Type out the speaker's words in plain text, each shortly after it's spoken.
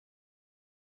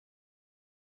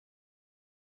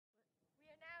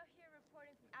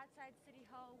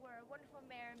Hall, where our wonderful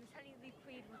mayor, Ms. Honeyley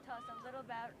Creed, will tell us a little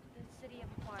about the city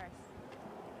of Aquarus.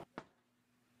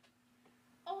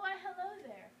 Oh, why hello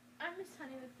there. I'm Miss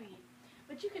Honeyley Creed,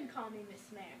 but you can call me Miss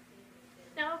Mayor.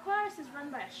 Now, Aquarus is run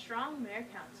by a strong mayor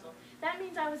council. That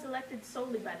means I was elected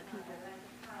solely by the people.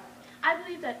 I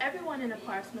believe that everyone in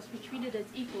Aquarus must be treated as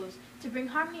equals to bring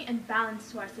harmony and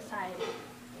balance to our society.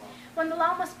 When the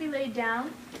law must be laid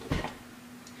down,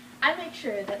 I make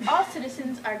sure that all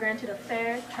citizens are granted a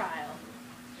fair trial.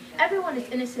 Everyone is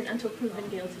innocent until proven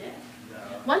guilty.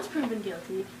 Once proven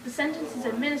guilty, the sentence is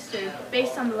administered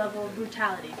based on the level of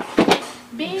brutality.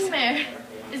 Being mayor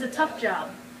is a tough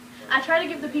job. I try to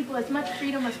give the people as much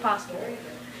freedom as possible,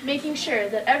 making sure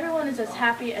that everyone is as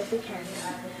happy as they can,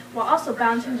 while also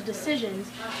balancing the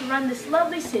decisions to run this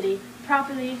lovely city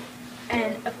properly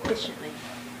and efficiently.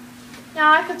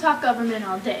 Now, I could talk government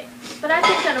all day, but I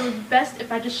think that it would be best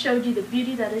if I just showed you the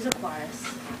beauty that is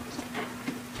Aquarus.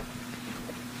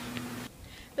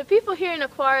 The people here in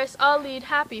Aquarus all lead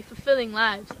happy, fulfilling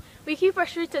lives. We keep our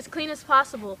streets as clean as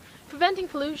possible. Preventing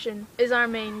pollution is our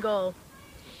main goal.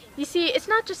 You see, it's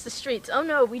not just the streets. Oh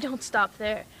no, we don't stop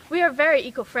there. We are very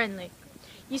eco-friendly.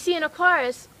 You see, in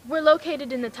Aquarus, we're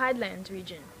located in the Tidelands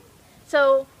region.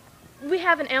 So, we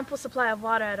have an ample supply of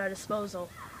water at our disposal.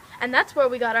 And that's where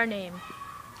we got our name.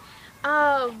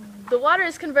 The water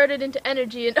is converted into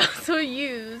energy and also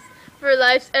used for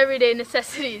life's everyday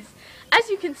necessities. As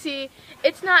you can see,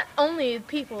 it's not only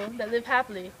people that live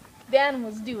happily, the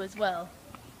animals do as well.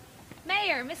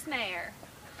 Mayor, Miss Mayor.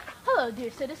 Hello, dear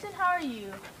citizen, how are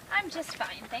you? I'm just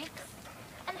fine, thanks.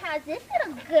 And how's this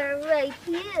little girl right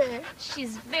here?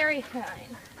 She's very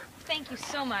fine. Thank you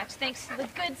so much. Thanks to the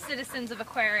good citizens of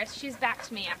Aquarus, she's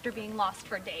backed me after being lost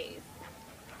for days.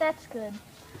 That's good.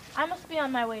 I must be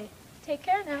on my way. Take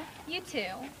care now. You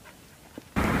too.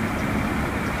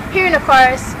 Here in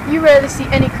Aquarus, you rarely see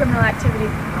any criminal activity.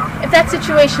 If that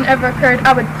situation ever occurred,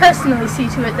 I would personally see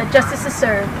to it that justice is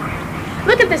served.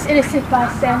 Look at this innocent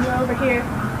bystander over here.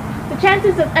 The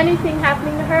chances of anything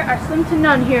happening to her are slim to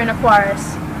none here in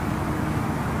Aquarus.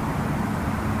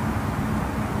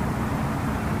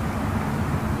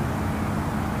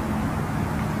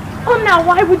 Oh, now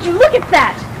why would you look at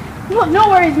that? Well, no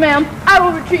worries, ma'am. I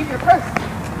will retrieve your purse.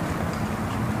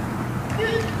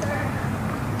 Excuse me, sir.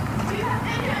 Do you have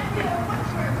any idea what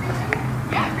you're reaching?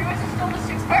 Yeah, pretty much just stole the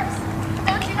district's purse.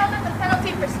 Don't you know that the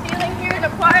penalty for stealing here in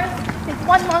Aquarus is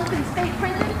 1 month in state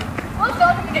prison? Well, it's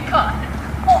all going to get caught.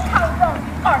 Oh, how wrong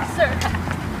you are, sir.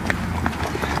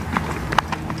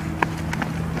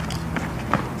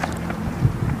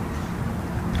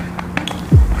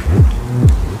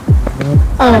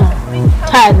 Oh,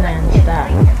 Thailand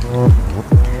style.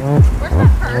 Where's my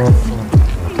purse?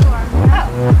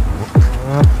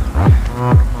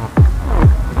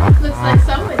 Looks like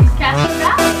somebody's casting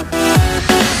ballots.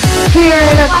 Here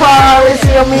in Aquarus,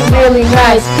 you'll meet really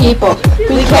nice people.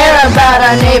 We care about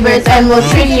our neighbors and will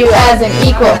treat you as an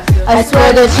equal. I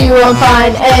swear that you won't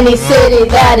find any city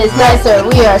that is nicer.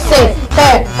 We are safe,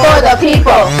 fair, for the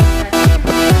people.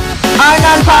 Our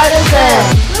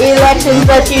nonpartisan elections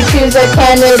let you choose a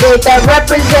candidate that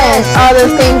represents all the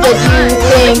things that you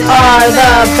think are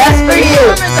the best for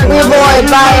you. We avoid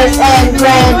bias and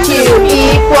grant you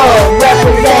equal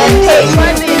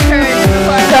representation.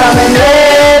 Come and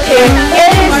live here.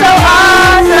 It is so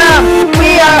awesome.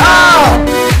 We are all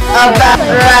about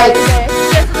rights.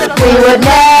 We would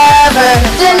never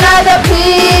deny the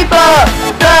people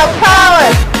the power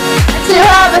to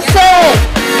have a say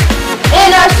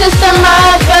in our system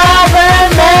of government.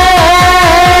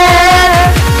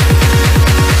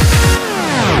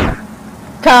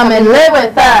 Come and live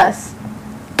with us.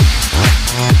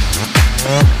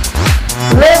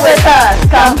 Live with us.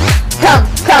 Come, come,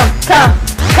 come, come.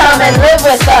 Come and live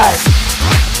with us.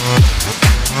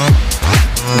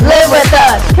 Live with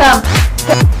us. Come.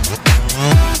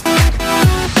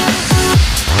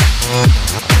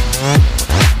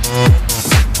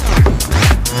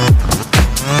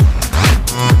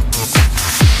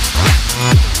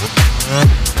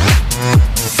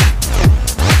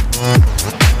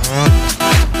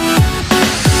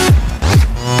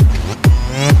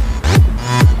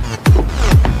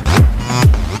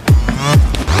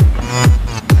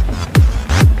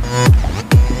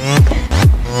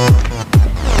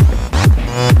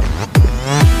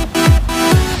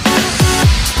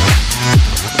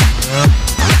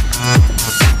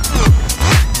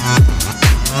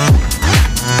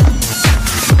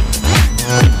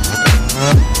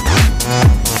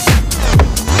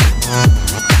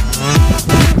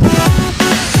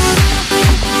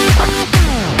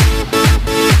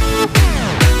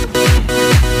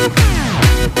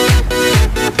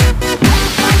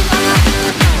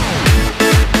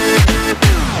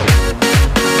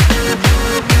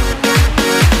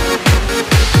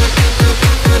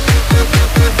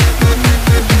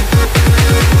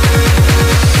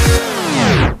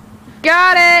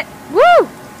 got it. Woo!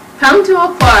 Come to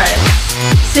Aquarius.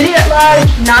 City at large,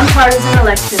 nonpartisan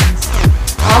elections.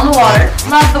 On the water.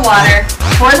 Love the water.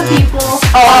 For the people,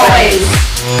 Always.